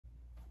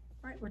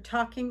All right, we're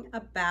talking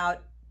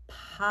about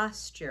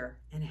posture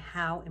and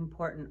how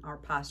important our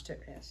posture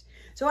is.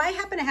 So I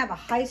happen to have a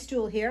high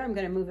stool here. I'm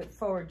going to move it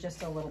forward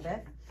just a little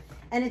bit.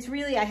 And it's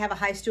really, I have a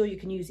high stool. You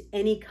can use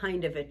any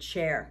kind of a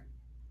chair.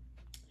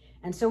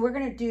 And so we're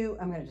going to do,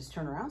 I'm going to just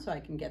turn around so I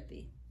can get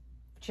the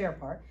chair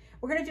part.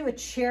 We're going to do a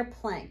chair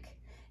plank.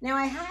 Now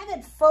I have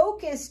it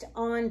focused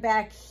on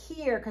back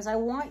here because I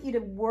want you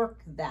to work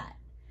that.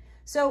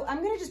 So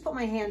I'm going to just put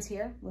my hands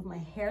here with my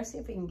hair, see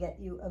if we can get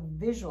you a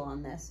visual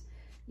on this.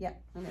 Yep,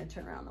 I'm going to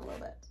turn around a little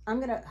bit. I'm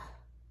going to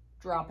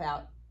drop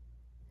out.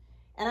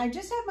 And I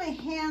just have my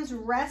hands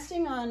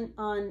resting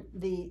on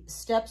the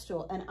step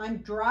stool, and I'm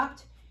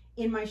dropped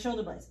in my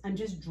shoulder blades. I'm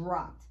just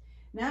dropped.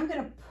 Now I'm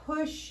going to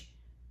push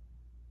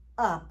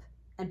up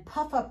and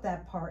puff up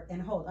that part and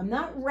hold. I'm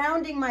not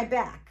rounding my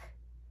back,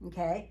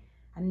 okay?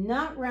 I'm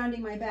not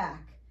rounding my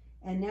back.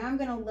 And now I'm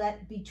going to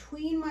let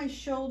between my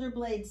shoulder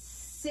blades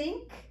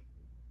sink,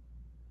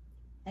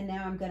 and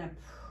now I'm going to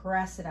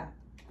press it up.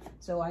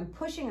 So I'm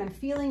pushing, I'm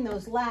feeling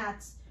those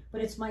lats,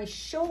 but it's my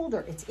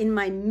shoulder, it's in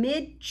my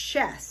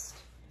mid-chest.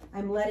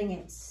 I'm letting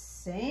it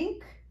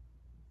sink,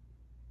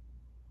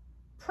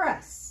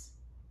 press,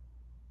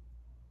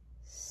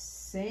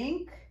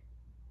 sink,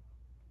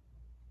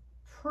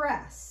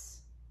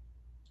 press,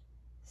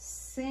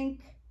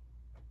 sink,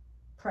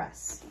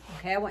 press.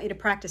 Okay, I want you to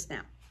practice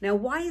now. Now,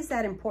 why is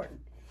that important?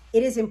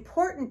 It is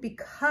important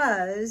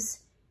because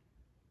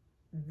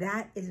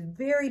that is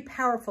very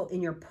powerful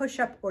in your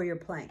push-up or your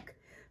plank.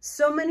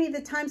 So many of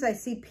the times I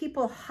see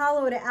people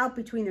hollow it out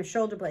between their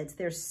shoulder blades.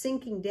 They're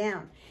sinking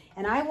down.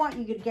 And I want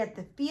you to get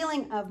the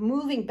feeling of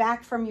moving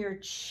back from your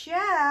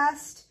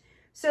chest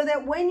so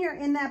that when you're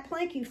in that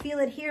plank, you feel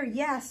it here,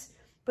 yes.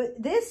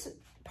 But this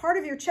part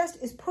of your chest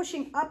is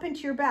pushing up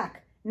into your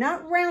back.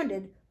 Not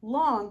rounded,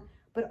 long,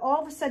 but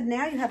all of a sudden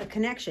now you have a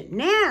connection.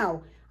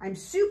 Now I'm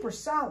super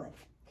solid,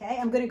 okay?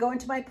 I'm gonna go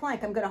into my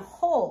plank. I'm gonna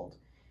hold,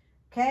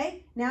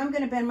 okay? Now I'm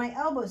gonna bend my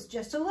elbows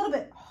just a little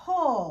bit.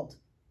 Hold.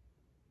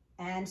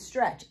 And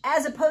stretch,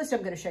 as opposed to,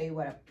 I'm going to show you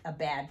what a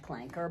bad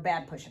plank or a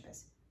bad push-up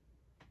is.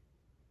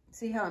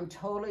 See how I'm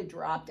totally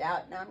dropped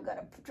out? Now I'm going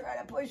to try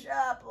to push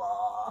up.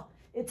 Oh,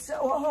 it's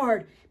so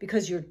hard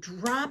because you're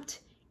dropped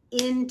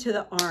into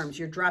the arms.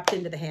 You're dropped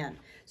into the hand.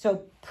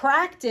 So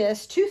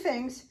practice two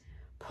things,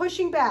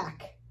 pushing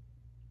back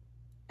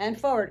and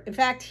forward. In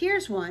fact,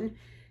 here's one,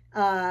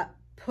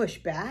 push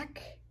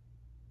back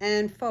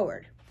and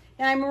forward.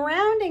 And I'm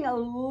rounding a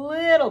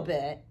little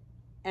bit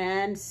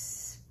and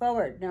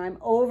forward. Now I'm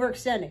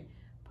overextending.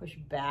 Push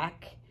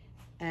back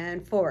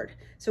and forward.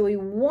 So we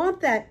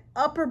want that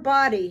upper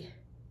body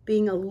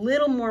being a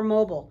little more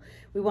mobile.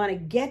 We want to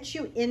get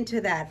you into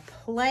that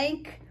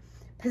plank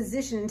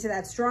position, into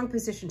that strong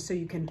position so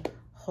you can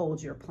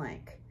hold your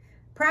plank.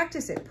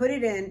 Practice it, put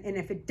it in, and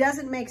if it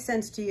doesn't make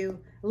sense to you,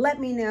 let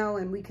me know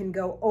and we can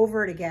go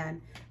over it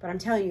again. But I'm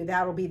telling you,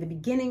 that'll be the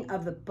beginning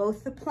of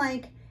both the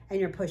plank and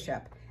your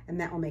push-up, and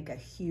that will make a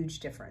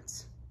huge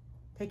difference.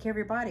 Take care of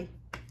your body,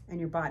 and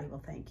your body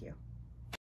will thank you.